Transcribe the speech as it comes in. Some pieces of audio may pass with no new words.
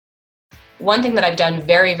One thing that I've done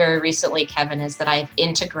very, very recently, Kevin, is that I've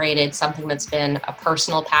integrated something that's been a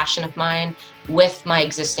personal passion of mine with my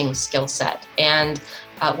existing skill set. And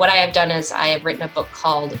what I have done is I have written a book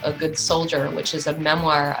called A Good Soldier, which is a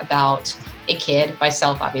memoir about a kid,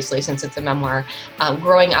 myself, obviously, since it's a memoir,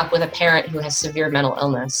 growing up with a parent who has severe mental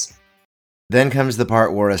illness. Then comes the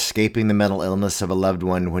part where escaping the mental illness of a loved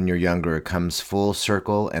one when you're younger comes full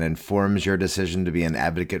circle and informs your decision to be an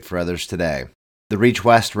advocate for others today. The Reach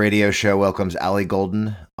West radio show welcomes Allie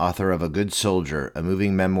Golden, author of A Good Soldier, a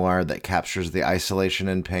moving memoir that captures the isolation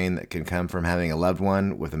and pain that can come from having a loved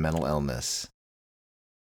one with a mental illness.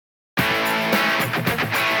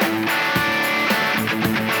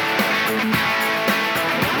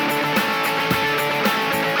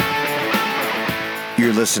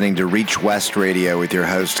 You're listening to Reach West Radio with your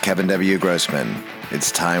host, Kevin W. Grossman.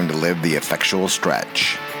 It's time to live the effectual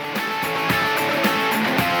stretch.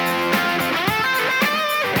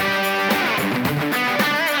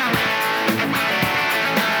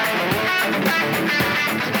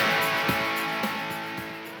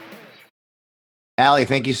 Allie,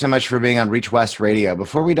 thank you so much for being on Reach West Radio.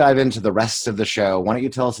 Before we dive into the rest of the show, why don't you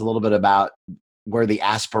tell us a little bit about where the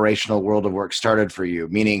aspirational world of work started for you?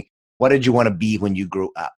 Meaning, what did you want to be when you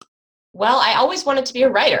grew up? Well, I always wanted to be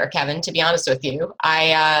a writer, Kevin, to be honest with you.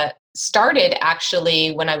 I started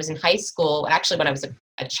actually when I was in high school, actually when I was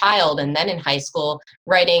a child and then in high school,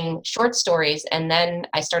 writing short stories. And then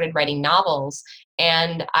I started writing novels.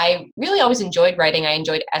 And I really always enjoyed writing. I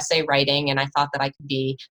enjoyed essay writing, and I thought that I could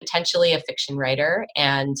be potentially a fiction writer.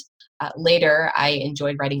 And later, I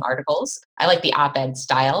enjoyed writing articles. I like the op-ed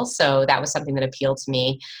style, so that was something that appealed to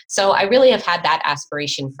me. So I really have had that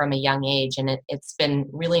aspiration from a young age, and it's been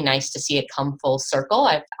really nice to see it come full circle.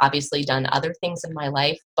 I've obviously done other things in my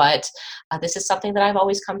life, but this is something that I've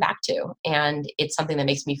always come back to, and it's something that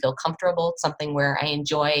makes me feel comfortable. It's something where I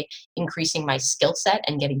enjoy increasing my skill set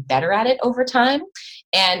and getting better at it over time.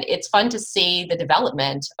 And it's fun to see the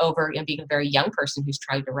development over being a very young person who's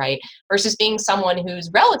trying to write versus being someone who's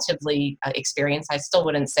relatively experienced. I still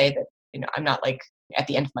wouldn't say that, I'm not like at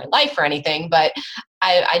the end of my life or anything, but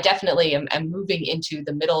I definitely am moving into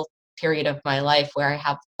the middle period of my life where I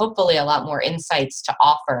have hopefully a lot more insights to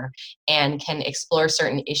offer and can explore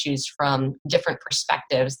certain issues from different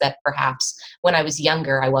perspectives that perhaps when I was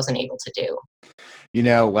younger, I wasn't able to do.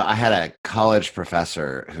 Well, I had a college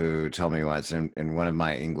professor who told me once in one of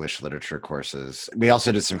my English literature courses, we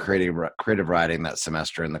also did some creative writing that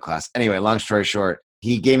semester in the class. Anyway, long story short,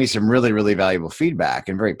 he gave me some really, really valuable feedback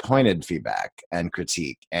and very pointed feedback and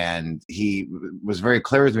critique. And he was very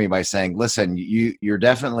clear with me by saying, listen, you've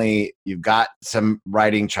got some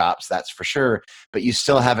writing chops, that's for sure, but you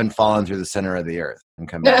still haven't fallen through the center of the earth and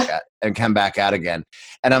come back out again.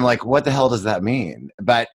 And I'm like, what the hell does that mean?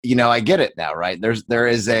 But, I get it now, right? There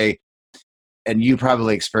is and you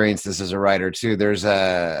probably experienced this as a writer too, there's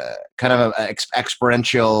a kind of an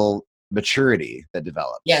exponential maturity that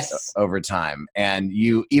develops over time. And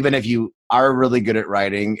even if you are really good at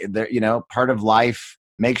writing, part of life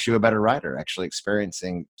makes you a better writer, actually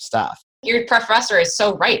experiencing stuff. Your professor is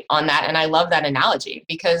so right on that. And I love that analogy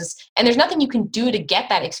and there's nothing you can do to get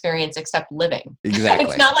that experience except living. Exactly.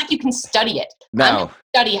 It's not like you can study it. No. I'm going to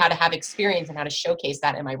study how to have experience and how to showcase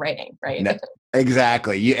that in my writing, right? No,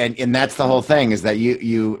 exactly. And that's the whole thing is that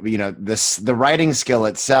the writing skill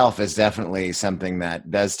itself is definitely something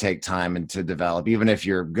that does take time and to develop, even if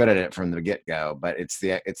you're good at it from the get-go, but it's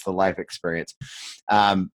the life experience.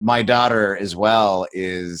 My daughter as well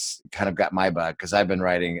is kind of got my bug because I've been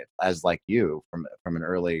writing as like you from an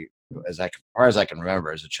early, as far as I can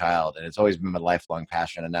remember as a child. And it's always been my lifelong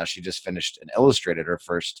passion. And now she just finished and illustrated her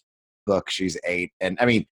first book. She's 8. And I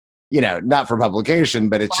mean, not for publication,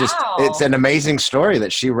 but it's it's an amazing story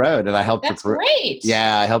that she wrote, and I helped her. Great.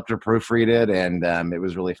 Yeah, I helped her proofread it, and it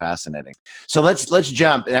was really fascinating. So let's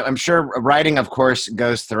jump. I'm sure writing, of course,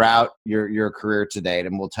 goes throughout your career to date,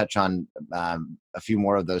 and we'll touch on a few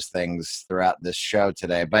more of those things throughout this show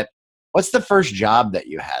today. But what's the first job that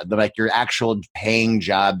you had, like your actual paying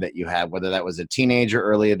job that you had, whether that was a teenager,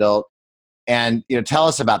 early adult? And tell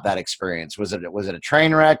us about that experience. Was it a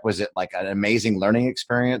train wreck? Was it like an amazing learning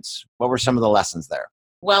experience? What were some of the lessons there?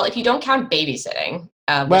 Well, if you don't count babysitting,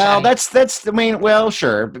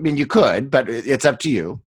 sure. I mean, you could, but it's up to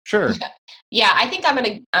you. Sure. Yeah, I think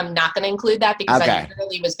I'm not gonna include that because I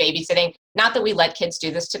literally was babysitting. Not that we let kids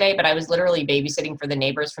do this today, but I was literally babysitting for the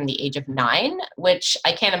neighbors from the age of 9, which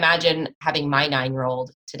I can't imagine having my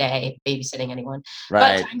 9-year-old today babysitting anyone.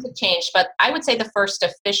 Right. But times have changed. But I would say the first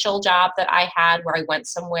official job that I had where I went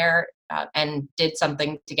somewhere and did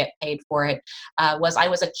something to get paid for it, was I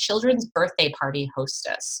was a children's birthday party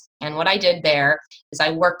hostess. And what I did there is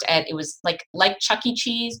I worked at, it was like Chuck E.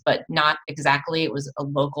 Cheese, but not exactly. It was a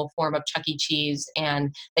local form of Chuck E. Cheese.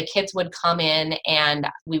 And the kids would come in and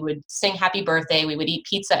we would sing happy birthday. We would eat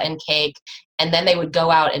pizza and cake. And then they would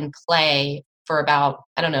go out and play for about,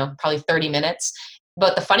 I don't know, probably 30 minutes.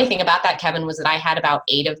 But the funny thing about that, Kevin, was that I had about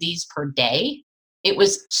 8 of these per day. It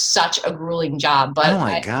was such a grueling job, Oh but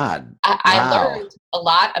my God. I Wow. learned a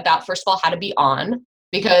lot about, first of all, how to be on,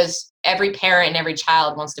 because every parent and every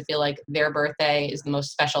child wants to feel like their birthday is the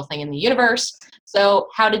most special thing in the universe. So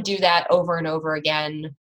how to do that over and over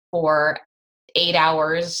again for 8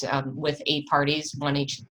 hours, with 8 parties, one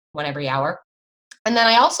every hour. And then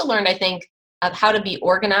I also learned, I think, of how to be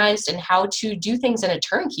organized and how to do things in a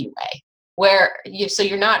turnkey way, where so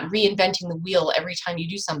you're not reinventing the wheel every time you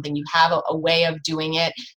do something. You have a way of doing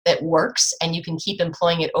it that works, and you can keep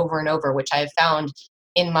employing it over and over, which I have found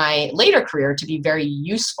in my later career to be very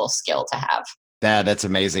useful skill to have. That's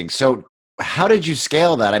amazing. So how did you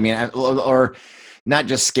scale that? I mean, or not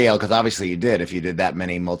just scale, because obviously you did, if you did that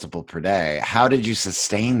many multiple per day. How did you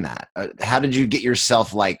sustain that? How did you get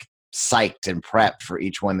yourself like psyched and prepped for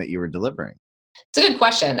each one that you were delivering? It's a good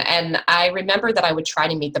question. And I remember that I would try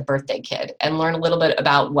to meet the birthday kid and learn a little bit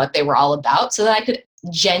about what they were all about so that I could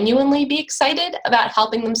genuinely be excited about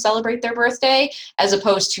helping them celebrate their birthday as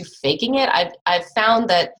opposed to faking it. I've found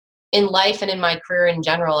that in life and in my career in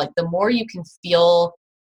general, like the more you can feel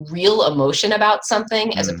real emotion about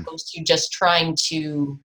something as Mm. opposed to just trying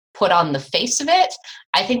to put on the face of it,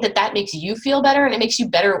 I think that that makes you feel better and it makes you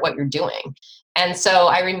better at what you're doing. And so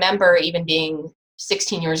I remember even being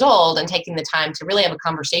 16 years old and taking the time to really have a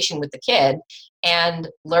conversation with the kid and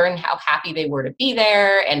learn how happy they were to be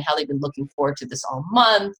there and how they've been looking forward to this all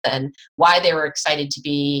month and why they were excited to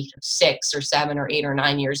be 6 or 7 or 8 or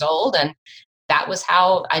 9 years old. And that was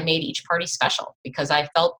how I made each party special, because I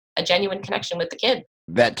felt a genuine connection with the kid.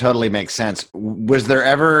 That totally makes sense. Was there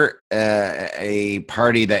ever a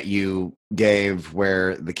party that you gave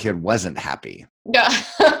where the kid wasn't happy? Yeah.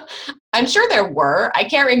 I'm sure there were. I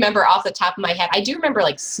can't remember off the top of my head. I do remember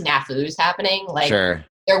like snafus happening, like Sure.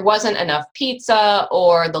 there wasn't enough pizza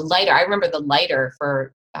or the lighter. I remember the lighter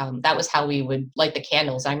for that was how we would light the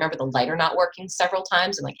candles. I remember the lighter not working several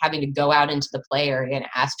times and like having to go out into the play area and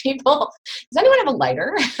ask people, does anyone have a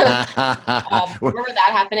lighter? Remember that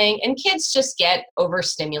happening. And kids just get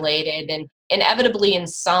overstimulated. And inevitably, in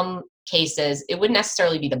some cases, it wouldn't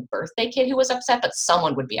necessarily be the birthday kid who was upset, but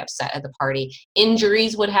someone would be upset at the party.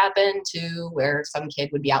 Injuries would happen too, where some kid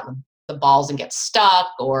would be out in the balls and get stuck,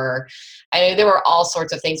 or I mean, there were all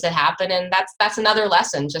sorts of things that happen. And that's another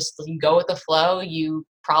lesson. Just you go with the flow, you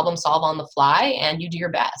problem solve on the fly, and you do your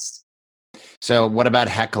best. So what about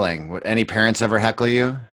heckling? Any parents ever heckle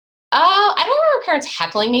you? I don't remember parents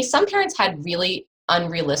heckling me. Some parents had really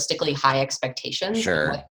unrealistically high expectations of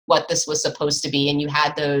Sure. what this was supposed to be, and you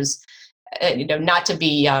had those. Not to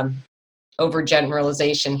be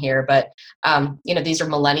overgeneralization here, but these are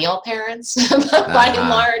millennial parents by and Uh-huh.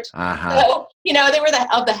 large. Uh-huh. So they were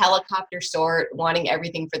of the helicopter sort, wanting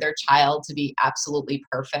everything for their child to be absolutely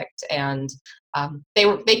perfect, and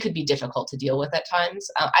they could be difficult to deal with at times.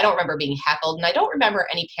 I don't remember being heckled, and I don't remember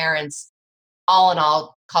any parents all in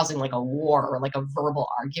all causing like a war or like a verbal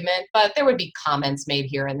argument, but there would be comments made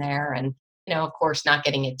here and there. And, of course, not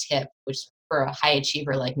getting a tip, which for a high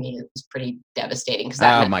achiever like me was pretty devastating because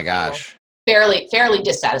that Oh meant my they were gosh. fairly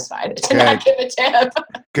dissatisfied to not Good. give a tip.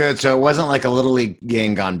 Good. So it wasn't like a little league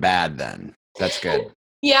game gone bad then. That's good.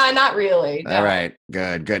 Yeah, not really. All No. right.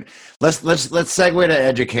 Good. Good. Let's segue to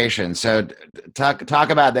education. So talk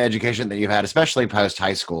about the education that you've had, especially post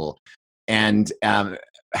high school, and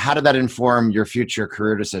how did that inform your future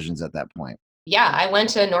career decisions at that point? Yeah, I went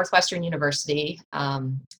to Northwestern University,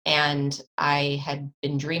 and I had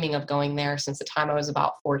been dreaming of going there since the time I was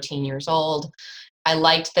about 14 years old. I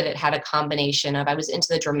liked that it had a combination of, I was into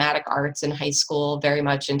the dramatic arts in high school, very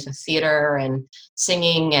much into theater and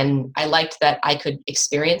singing. And I liked that I could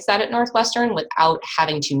experience that at Northwestern without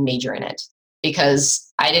having to major in it,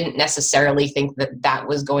 because I didn't necessarily think that that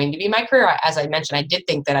was going to be my career. As I mentioned, I did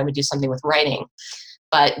think that I would do something with writing,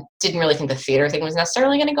 but didn't really think the theater thing was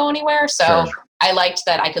necessarily going to go anywhere. So Sure. I liked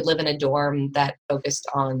that I could live in a dorm that focused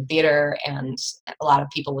on theater, and a lot of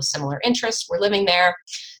people with similar interests were living there.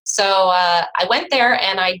 So I went there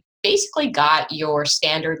and I basically got your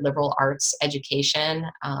standard liberal arts education.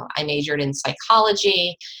 I majored in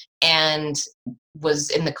psychology and was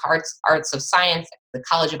in the arts of science, the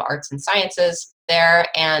College of Arts and Sciences. there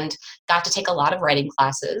and got to take a lot of writing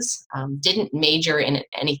classes. Didn't major in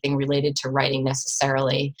anything related to writing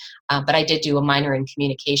necessarily, but I did do a minor in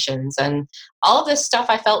communications. And all of this stuff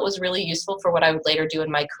I felt was really useful for what I would later do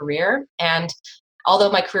in my career. And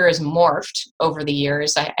although my career has morphed over the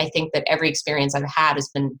years, I think that every experience I've had has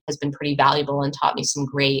been pretty valuable and taught me some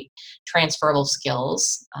great transferable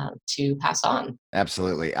skills to pass on.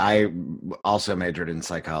 Absolutely. I also majored in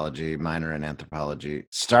psychology, minor in anthropology,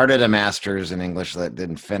 started a master's in English that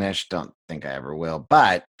didn't finish. Don't think I ever will,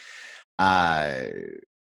 but uh,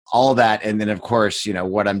 all that. And then of course,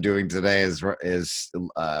 what I'm doing today is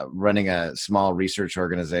running a small research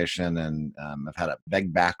organization. And I've had a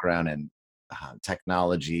big background in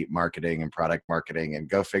technology marketing and product marketing, and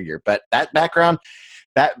go figure. But that background,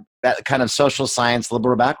 that kind of social science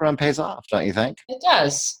liberal background pays off, don't you think? It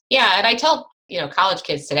does. Yeah. And I tell, college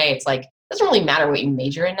kids today, it's like, it doesn't really matter what you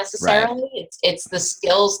major in Right. necessarily. It's the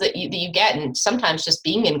skills that you get. And sometimes just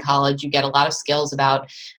being in college, you get a lot of skills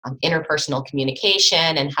about interpersonal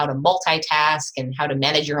communication and how to multitask and how to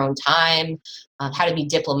manage your own time, how to be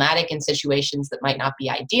diplomatic in situations that might not be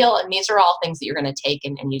ideal. And these are all things that you're going to take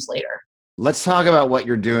and use later. Let's talk about what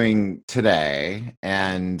you're doing today,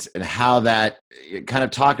 and how that, kind of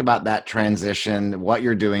talk about that transition, what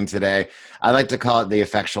you're doing today. I like to call it the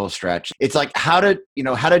effectual stretch. It's like, how did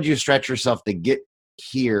you stretch yourself to get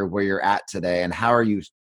here where you're at today, and how do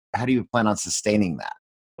you plan on sustaining that?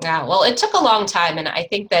 Yeah, well, it took a long time. And I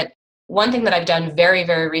think that one thing that I've done very,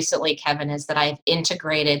 very recently, Kevin, is that I've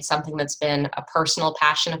integrated something that's been a personal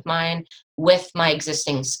passion of mine with my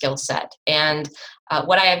existing skill set. And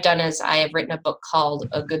what I have done is I have written a book called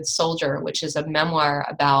A Good Soldier, which is a memoir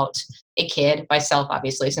about a kid, myself,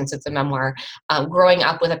 obviously, since it's a memoir, growing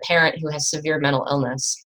up with a parent who has severe mental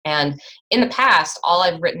illness. And in the past, all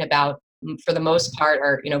I've written about, for the most part,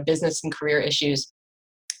 are business and career issues.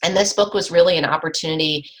 And this book was really an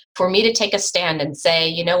opportunity for me to take a stand and say,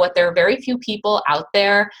 you know what, there are very few people out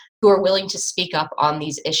there who are willing to speak up on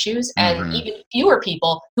these issues, and Hmm. even fewer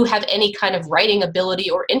people who have any kind of writing ability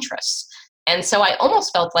or interests. And so I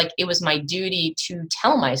almost felt like it was my duty to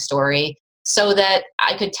tell my story so that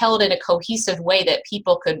I could tell it in a cohesive way that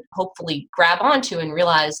people could hopefully grab onto and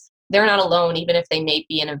realize they're not alone, even if they may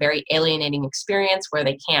be in a very alienating experience where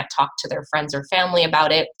they can't talk to their friends or family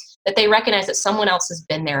about it, that they recognize that someone else has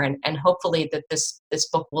been there, and hopefully that this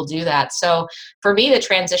book will do that. So for me, the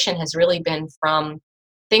transition has really been from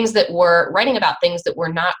things that were writing about things that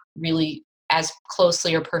were not really as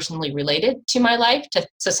closely or personally related to my life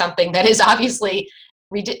to something that is obviously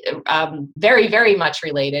very, very much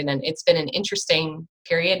related. And it's been an interesting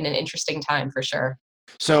period and an interesting time for sure.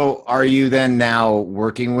 So are you then now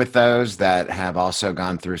working with those that have also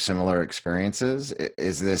gone through similar experiences?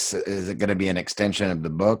 Is it going to be an extension of the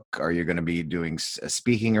book? Are you going to be doing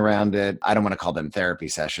speaking around it? I don't want to call them therapy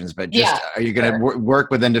sessions, but just, Yeah, are you going to sure.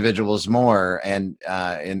 work with individuals more, and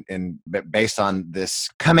based on this,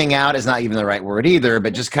 coming out is not even the right word either,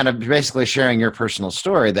 but just kind of basically sharing your personal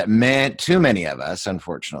story that too many of us,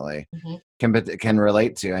 unfortunately, Mhm. can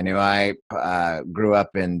relate to. I knew I grew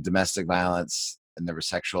up in domestic violence, and there was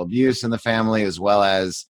sexual abuse in the family, as well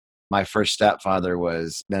as my first stepfather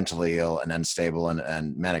was mentally ill and unstable,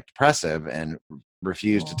 and manic depressive, and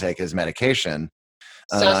refused to Yeah. take his medication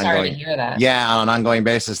on an So sorry to ongoing hear that. yeah, on an ongoing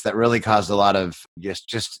basis. That really caused a lot of,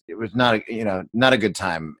 just it was not not a good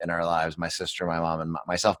time in our lives, my sister, my mom, and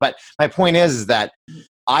myself. But my point is that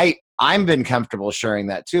I'm been comfortable sharing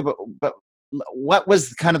that too, but what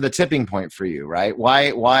was kind of the tipping point for you, right?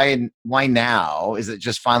 Why now? Is it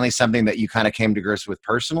just finally something that you kind of came to grips with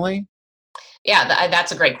personally? Yeah,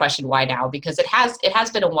 that's a great question. Why now? Because it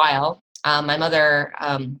has been a while. My mother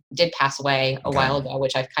did pass away a Okay. while ago,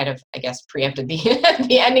 which I've kind of, I guess, preempted the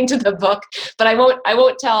the ending to the book. But I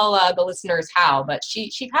won't tell the listeners how. But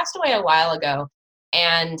she passed away a while ago,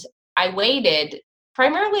 and I waited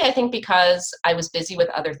primarily, I think, because I was busy with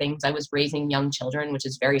other things. I was raising young children, which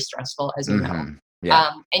is very stressful, as you know. Hmm.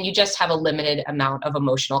 Yeah. And you just have a limited amount of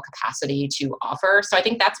emotional capacity to offer. So I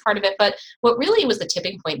think that's part of it. But what really was the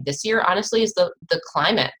tipping point this year, honestly, is the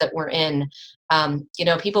climate that we're in.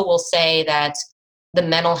 People will say that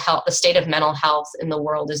the state of mental health in the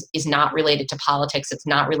world is not related to politics. It's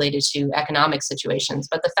not related to economic situations.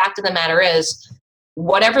 But the fact of the matter is,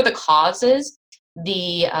 whatever the cause is,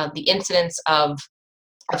 the incidence of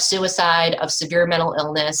suicide, of severe mental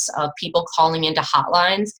illness, of people calling into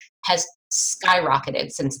hotlines has skyrocketed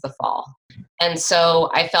since the fall. And so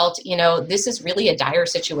I felt, this is really a dire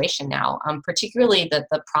situation now, particularly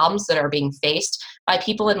the problems that are being faced by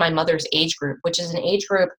people in my mother's age group, which is an age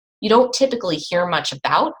group you don't typically hear much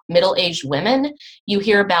about. Middle aged women. You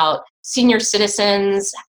hear about senior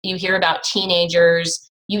citizens, you hear about teenagers,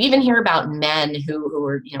 you even hear about men who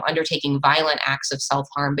are, undertaking violent acts of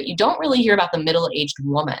self-harm, but you don't really hear about the middle-aged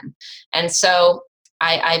woman. And so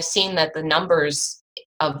I've seen that the numbers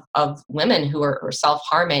of women who are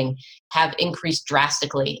self-harming have increased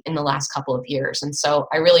drastically in the last couple of years. And so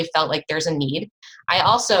I really felt like there's a need. I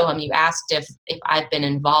also, you asked if I've been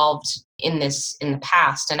involved in this in the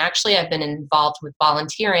past, and actually I've been involved with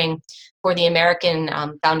volunteering for the American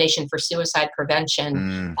Foundation for Suicide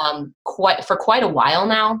Prevention Mm. for quite a while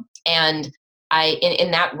now. And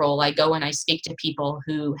in that role, I go and I speak to people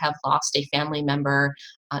who have lost a family member,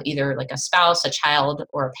 either like a spouse, a child,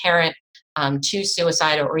 or a parent, to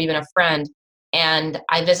suicide, or even a friend. And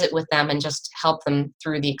I visit with them and just help them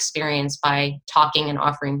through the experience by talking and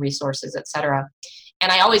offering resources, etc.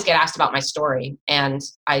 And I always get asked about my story, and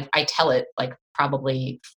I tell it like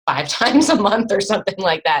probably 5 times a month or something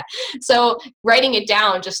like that. So writing it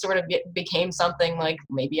down just sort of became something like,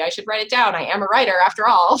 maybe I should write it down. I am a writer after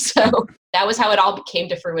all. So that was how it all came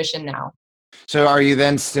to fruition now. So are you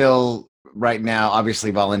then still right now obviously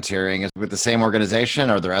volunteering with the same organization?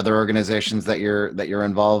 Are there other organizations that you're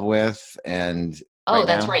involved with and Oh, right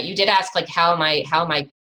that's now? right. You did ask like how am I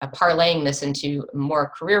parlaying this into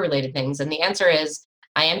more career related things? And the answer is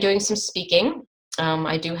I am doing some speaking.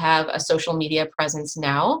 I do have a social media presence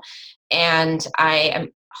now, and I am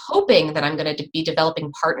hoping that I'm going to be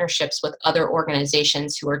developing partnerships with other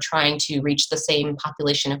organizations who are trying to reach the same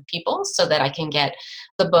population of people so that I can get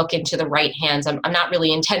the book into the right hands. I'm not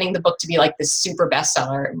really intending the book to be like this super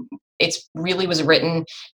bestseller. It's really was written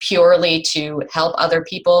purely to help other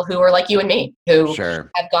people who are like you and me, who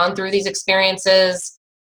Sure. have gone through these experiences.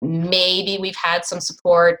 Maybe we've had some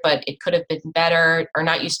support, but it could have been better, or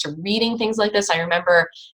not used to reading things like this. I remember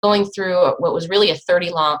going through what was really a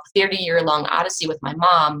 30-year long odyssey with my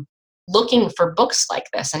mom, looking for books like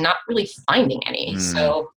this and not really finding any. Mm.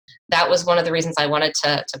 So that was one of the reasons I wanted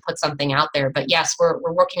to put something out there. But yes, we're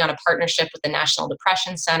working on a partnership with the National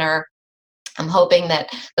Depression Center. I'm hoping that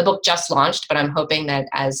the book just launched, but I'm hoping that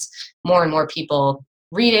as more and more people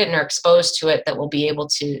read it and are exposed to it, that we'll be able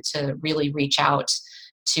to really reach out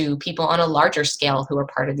to people on a larger scale who are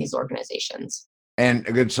part of these organizations. And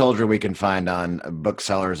A Good Soldier we can find on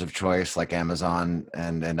booksellers of choice like Amazon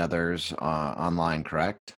and others online,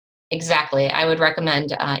 correct? Exactly. I would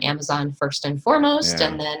recommend Amazon first and foremost. Yeah.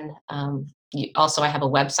 And then I have a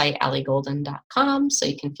website, alliegolden.com, so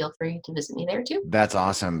you can feel free to visit me there too. That's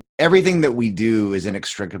awesome. Everything that we do is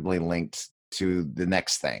inextricably linked to the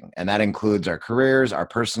next thing. And that includes our careers, our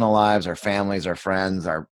personal lives, our families, our friends,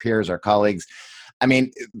 our peers, our colleagues. I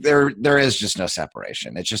mean, there is just no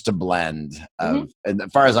separation. It's just a blend Hmm. of, and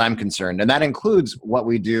as far as I'm concerned, and that includes what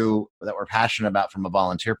we do that we're passionate about from a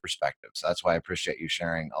volunteer perspective. So that's why I appreciate you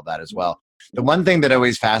sharing all that as well. The one thing that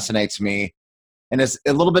always fascinates me, and it's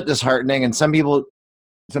a little bit disheartening, and some people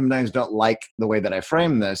sometimes don't like the way that I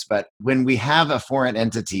frame this, but when we have a foreign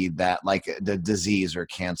entity that, like the disease or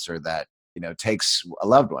cancer that takes a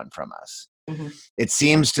loved one from us, Hmm. it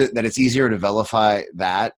seems that it's easier to vilify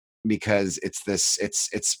that because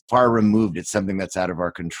it's far removed. It's something that's out of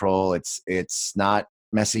our control. It's not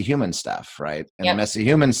messy human stuff, right? And the Yep. messy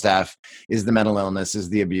human stuff is the mental illness, is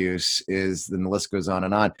the abuse, then the list goes on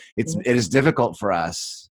and on. Mhm. It is difficult for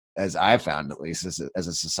us, as I've found, at least as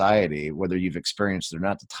a society, whether you've experienced it or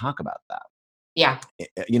not, to talk about that. Yeah.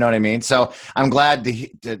 You know what I mean? So I'm glad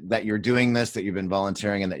that you're doing this, that you've been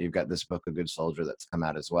volunteering, and that you've got this book, A Good Soldier, that's come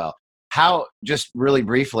out as well. How, just really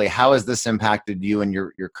briefly, how has this impacted you and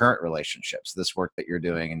your current relationships, this work that you're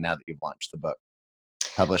doing, and now that you've launched the book,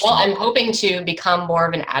 published Well, the book? I'm hoping to become more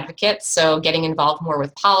of an advocate. So, getting involved more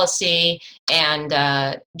with policy and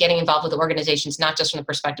getting involved with organizations, not just from the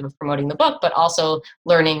perspective of promoting the book, but also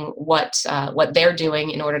learning what they're doing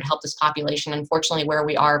in order to help this population. Unfortunately, where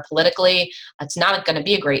we are politically, it's not going to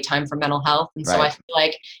be a great time for mental health. And so, I Right. feel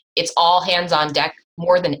like it's all hands on deck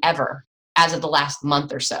more than ever as of the last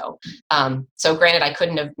month or so. So, granted, I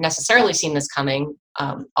couldn't have necessarily seen this coming,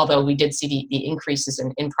 although we did see the increases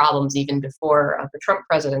in problems even before the Trump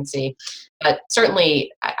presidency. But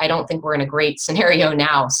certainly, I don't think we're in a great scenario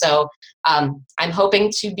now. So I'm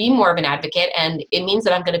hoping to be more of an advocate, and it means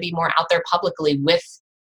that I'm going to be more out there publicly with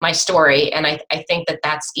my story. And I think that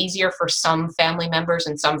that's easier for some family members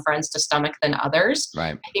and some friends to stomach than others.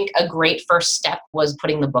 Right. I think a great first step was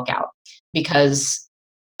putting the book out, because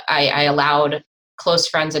I allowed close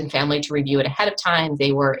friends and family to review it ahead of time.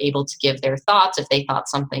 They were able to give their thoughts. If they thought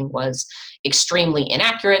something was extremely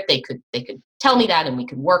inaccurate, they could tell me that and we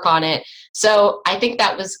could work on it. So I think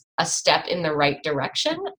that was a step in the right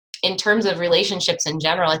direction. In terms of relationships in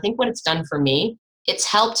general, I think what it's done for me, it's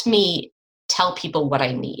helped me tell people what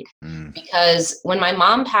I need. Because when my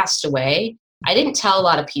mom passed away, I didn't tell a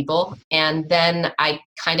lot of people. And then I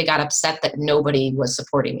kind of got upset that nobody was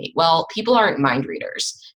supporting me. Well, people aren't mind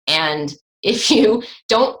readers. And if you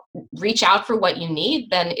don't reach out for what you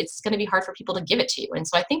need, then it's going to be hard for people to give it to you. And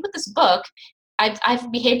so I think with this book,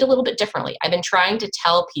 I've behaved a little bit differently. I've been trying to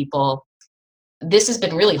tell people, this has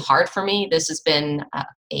been really hard for me. This has been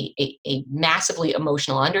a massively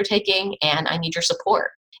emotional undertaking, and I need your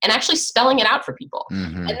support. And actually spelling it out for people.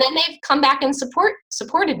 And then they've come back and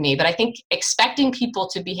supported me. But I think expecting people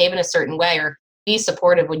to behave in a certain way or be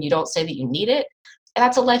supportive when you don't say that you need it,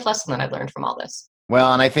 that's a life lesson that I've learned from all this.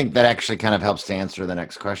 Well, and I think that actually kind of helps to answer the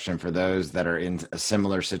next question for those that are in a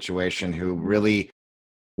similar situation who really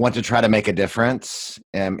want to try to make a difference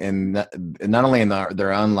in not only in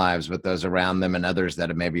their own lives, but those around them and others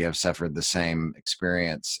that maybe have suffered the same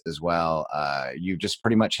experience as well. You just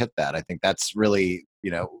pretty much hit that. I think that's really,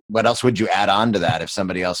 what else would you add on to that if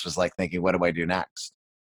somebody else was like thinking, what do I do next?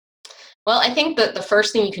 Well, I think that the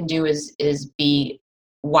first thing you can do is be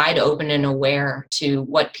wide open and aware to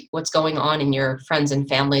what's going on in your friends and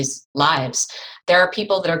family's lives. There are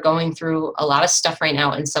people that are going through a lot of stuff right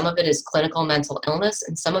now, and some of it is clinical mental illness,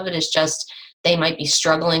 and some of it is just they might be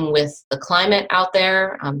struggling with the climate out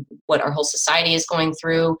there, what our whole society is going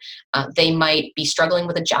through. They might be struggling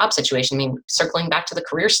with a job situation. I mean, circling back to the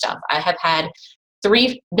career stuff, I have had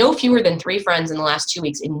no fewer than 3 friends in the last 2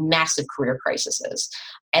 weeks in massive career crises.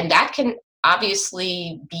 And that can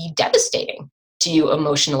obviously be devastating to you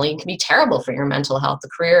emotionally and can be terrible for your mental health. The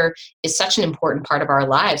career is such an important part of our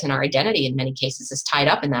lives, and our identity in many cases is tied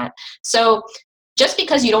up in that. So just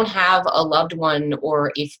because you don't have a loved one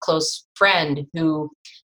or a close friend who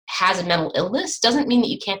has a mental illness doesn't mean that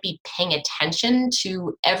you can't be paying attention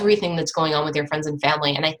to everything that's going on with your friends and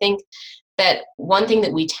family. And I think that one thing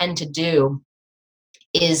that we tend to do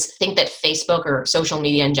is think that Facebook or social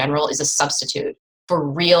media in general is a substitute for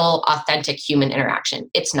real, authentic human interaction.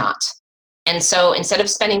 It's not. And so instead of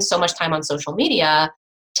spending so much time on social media,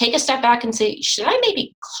 take a step back and say, should I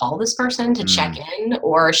maybe call this person to check in?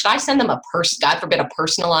 Or should I send them God forbid, a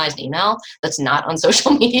personalized email that's not on social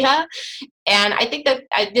media? And I think that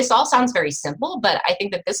this all sounds very simple, but I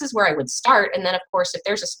think that this is where I would start. And then, of course, if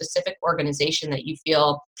there's a specific organization that you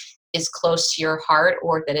feel is close to your heart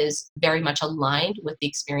or that is very much aligned with the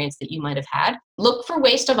experience that you might have had, look for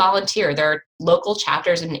ways to volunteer. There are local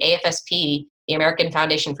chapters in AFSP. The American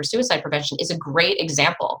Foundation for Suicide Prevention is a great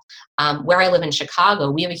example. Where I live in Chicago,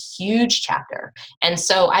 we have a huge chapter. And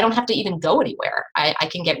so I don't have to even go anywhere. I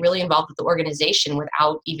can get really involved with the organization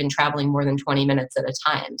without even traveling more than 20 minutes at a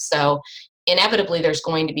time. So inevitably, there's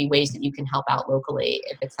going to be ways that you can help out locally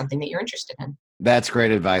if it's something that you're interested in. That's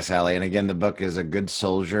great advice, Allie. And again, the book is A Good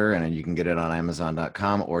Soldier, and you can get it on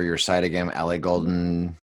Amazon.com or your site again,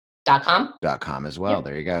 AllieGolden.com as well. Yep.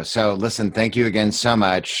 There you go. So listen, thank you again so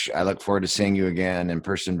much. I look forward to seeing you again in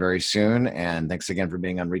person very soon. And thanks again for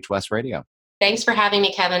being on Reach West Radio. Thanks for having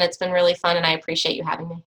me, Kevin. It's been really fun, and I appreciate you having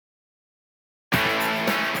me.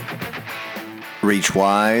 Reach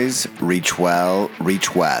wise, reach well,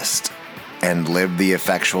 reach west, and live the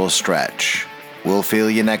effectual stretch. We'll feel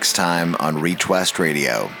you next time on Reach West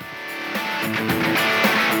Radio.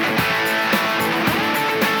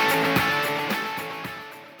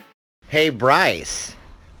 Hey, Bryce,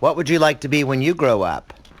 what would you like to be when you grow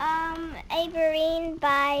up? A marine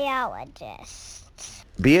biologist.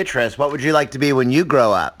 Beatrice, what would you like to be when you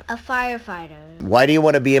grow up? A firefighter. Why do you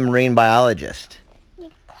want to be a marine biologist?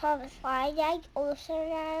 Because I like ocean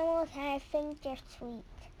animals and I think they're sweet.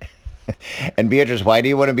 And Beatrice, why do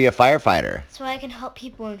you want to be a firefighter? So I can help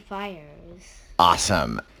people in fires.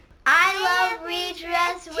 Awesome. I love Reach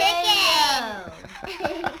West Radio.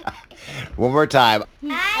 One more time.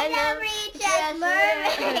 I love Reach West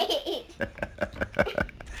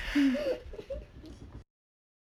Mermaid.